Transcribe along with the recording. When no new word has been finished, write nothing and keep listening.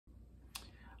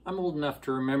I'm old enough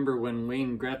to remember when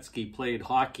Wayne Gretzky played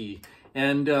hockey.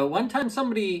 And one time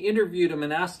somebody interviewed him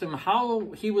and asked him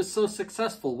how he was so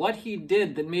successful, what he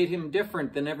did that made him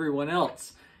different than everyone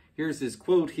else. Here's his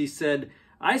quote. He said,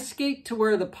 "I skate to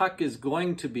where the puck is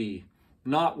going to be,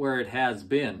 not where it has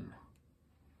been."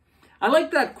 I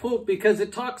like that quote because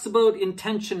it talks about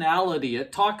intentionality.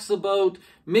 It talks about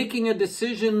making a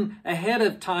decision ahead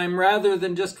of time rather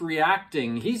than just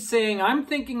reacting. He's saying, I'm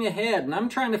thinking ahead and I'm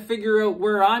trying to figure out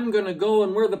where I'm going to go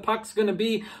and where the puck's going to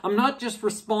be. I'm not just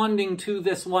responding to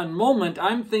this one moment.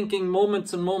 I'm thinking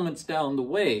moments and moments down the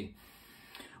way.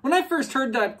 When I first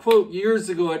heard that quote years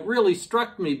ago, it really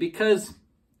struck me because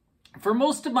for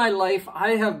most of my life,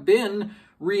 I have been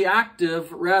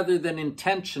reactive rather than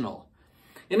intentional.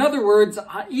 In other words,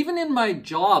 even in my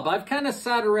job, I've kind of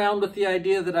sat around with the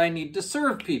idea that I need to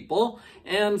serve people.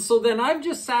 And so then I've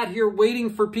just sat here waiting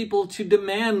for people to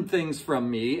demand things from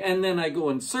me, and then I go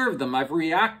and serve them. I've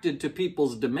reacted to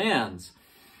people's demands.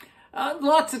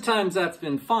 Lots of times that's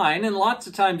been fine, and lots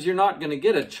of times you're not going to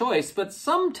get a choice. But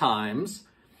sometimes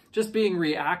just being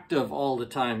reactive all the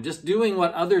time, just doing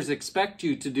what others expect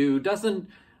you to do, doesn't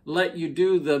let you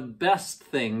do the best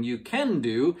thing you can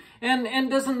do and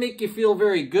doesn't make you feel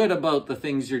very good about the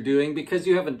things you're doing because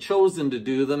you haven't chosen to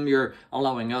do them. You're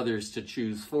allowing others to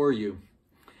choose for you.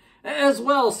 As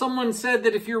well, someone said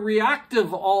that if you're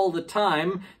reactive all the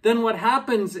time, then what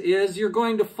happens is you're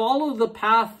going to follow the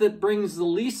path that brings the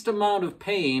least amount of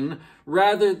pain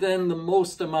rather than the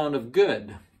most amount of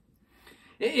good.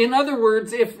 In other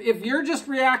words, if you're just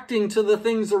reacting to the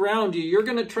things around you, you're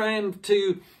going to try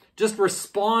to just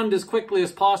respond as quickly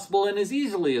as possible and as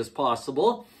easily as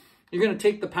possible. You're going to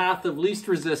take the path of least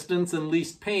resistance and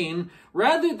least pain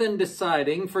rather than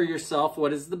deciding for yourself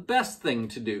what is the best thing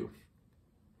to do.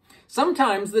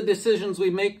 Sometimes the decisions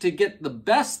we make to get the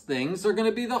best things are going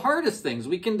to be the hardest things.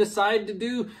 We can decide to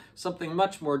do something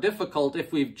much more difficult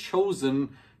if we've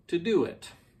chosen to do it.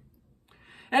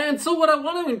 And so what I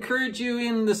want to encourage you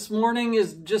in this morning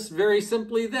is just very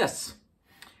simply this.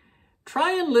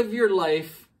 Try and live your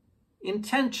life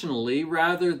intentionally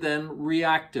rather than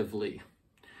reactively.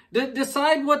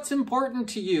 Decide what's important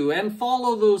to you and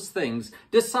follow those things.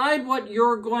 Decide what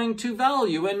you're going to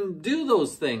value and do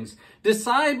those things.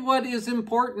 Decide what is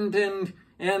important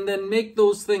and then make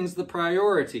those things the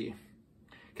priority.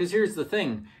 Because here's the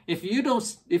thing, if you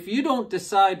don't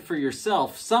decide for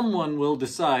yourself, someone will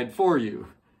decide for you.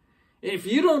 If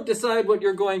you don't decide what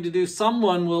you're going to do,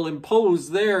 someone will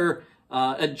impose their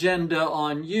agenda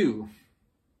on you.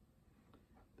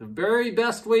 The very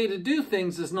best way to do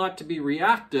things is not to be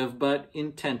reactive, but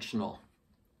intentional.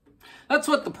 That's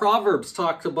what the Proverbs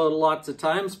talks about lots of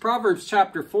times. Proverbs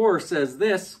chapter 4 says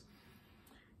this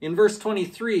in verse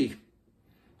 23,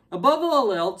 "Above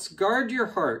all else, guard your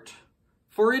heart,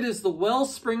 for it is the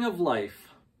wellspring of life.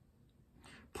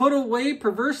 Put away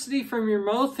perversity from your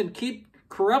mouth and keep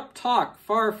corrupt talk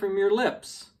far from your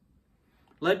lips.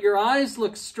 Let your eyes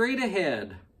look straight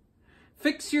ahead.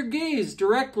 Fix your gaze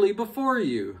directly before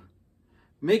you.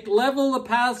 Make level the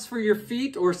paths for your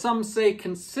feet," or some say,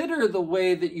 "consider the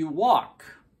way that you walk,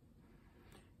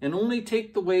 and only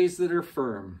take the ways that are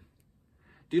firm.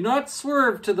 Do not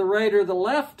swerve to the right or the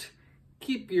left.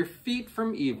 Keep your feet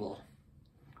from evil."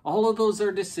 All of those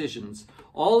are decisions.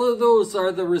 All of those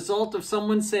are the result of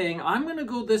someone saying, I'm going to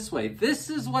go this way. This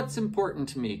is what's important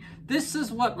to me. This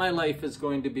is what my life is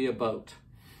going to be about.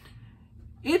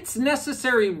 It's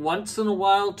necessary once in a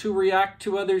while to react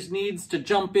to others' needs, to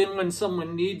jump in when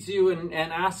someone needs you and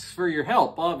asks for your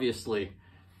help, obviously.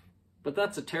 But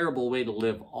that's a terrible way to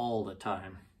live all the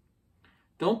time.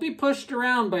 Don't be pushed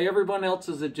around by everyone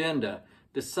else's agenda.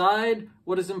 Decide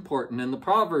what is important. And the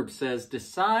proverb says,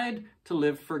 decide to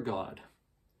live for God.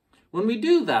 When we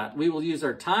do that, we will use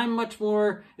our time much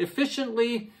more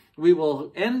efficiently. We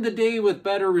will end the day with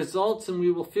better results, and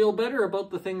we will feel better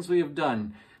about the things we have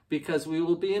done, because we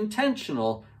will be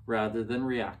intentional rather than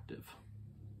reactive.